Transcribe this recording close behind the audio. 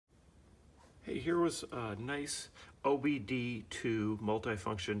Hey, here was a nice OBD2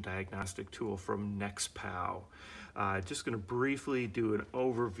 multifunction diagnostic tool from NEXPOW. Just going to briefly do an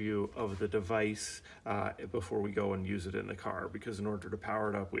overview of the device before we go and use it in the car, because in order to power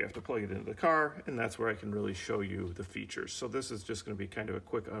it up we have to plug it into the car, and that's where I can really show you the features. So this is just going to be kind of a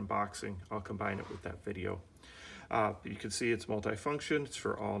quick unboxing. I'll combine it with that video. You can see it's multifunction. It's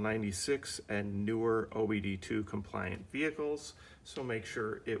for all 96 and newer OBD2 compliant vehicles, so make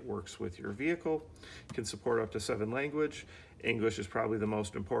sure it works with your vehicle. It can support up to 7 languages. English is probably the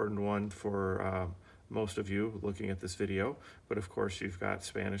most important one for most of you looking at this video, but of course you've got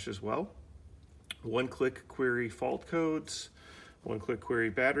Spanish as well. One-click query fault codes, one-click query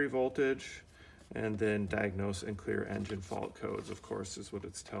battery voltage, and then diagnose and clear engine fault codes, of course, is what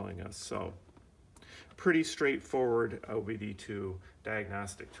it's telling us. So pretty straightforward OBD2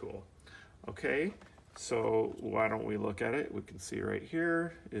 diagnostic tool. Okay, so why don't we look at it? We can see right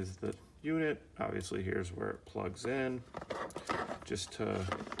here is the unit. Obviously here's where it plugs in. Just to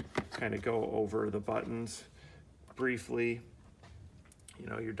kind of go over the buttons briefly, you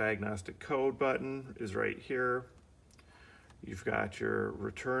know, your diagnostic code button is right here. You've got your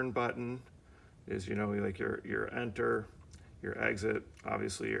return button is, you know, like your enter, your exit.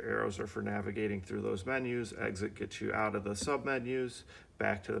 Obviously your arrows are for navigating through those menus. Exit gets you out of the sub menus,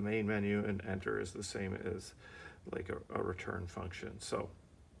 back to the main menu, and enter is the same as like a return function. So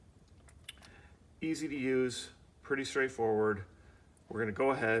easy to use, pretty straightforward. We're gonna go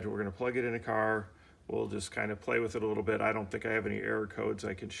ahead, we're gonna plug it in a car. We'll just kind of play with it a little bit. I don't think I have any error codes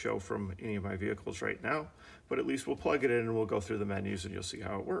I can show from any of my vehicles right now, but at least we'll plug it in and we'll go through the menus and you'll see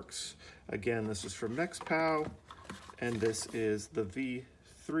how it works. Again, this is from NEXPOW, and this is the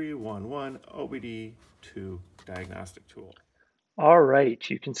V311 OBD2 diagnostic tool. All right,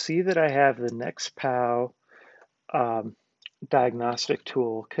 you can see that I have the NEXPOW diagnostic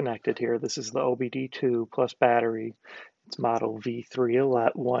tool connected here. This is the OBD2 plus battery. It's model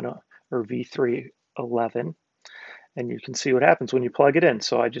V311 or V311, and you can see what happens when you plug it in.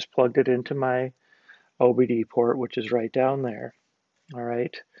 So I just plugged it into my OBD port, which is right down there. All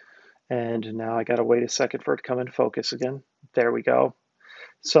right, and now I gotta wait a second for it to come into focus again. There we go.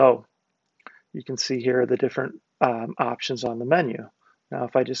 So you can see here the different options on the menu. Now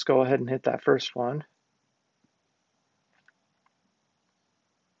if I just go ahead and hit that first one,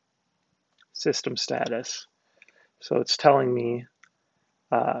 system status. So it's telling me,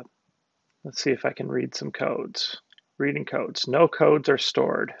 let's see if I can read some codes. Reading codes. No codes are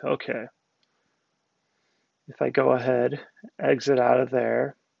stored. Okay. If I go ahead, exit out of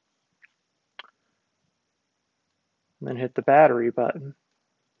there, and then hit the battery button,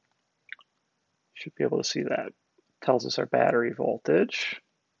 you should be able to see that. It tells us our battery voltage.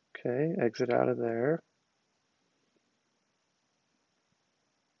 Okay, exit out of there.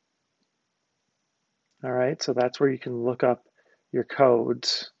 All right, so that's where you can look up your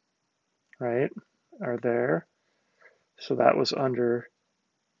codes, right, are there. So that was under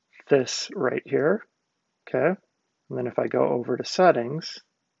this right here, okay? And then if I go over to settings,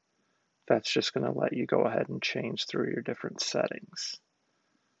 that's just gonna let you go ahead and change through your different settings.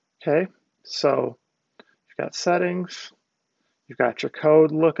 Okay, so you've got settings, you've got your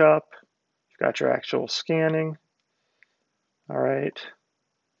code lookup, you've got your actual scanning, all right,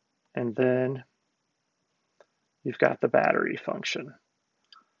 and then you've got the battery function.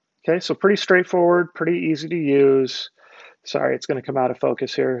 Okay, so pretty straightforward, pretty easy to use. Sorry, it's going to come out of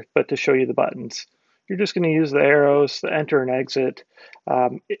focus here, but to show you the buttons, you're just going to use the arrows, the enter and exit.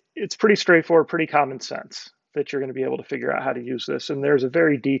 It's pretty straightforward, pretty common sense that you're going to be able to figure out how to use this. And there's a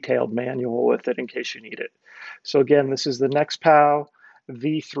very detailed manual with it in case you need it. So again, this is the NEXPOW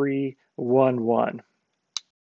V311.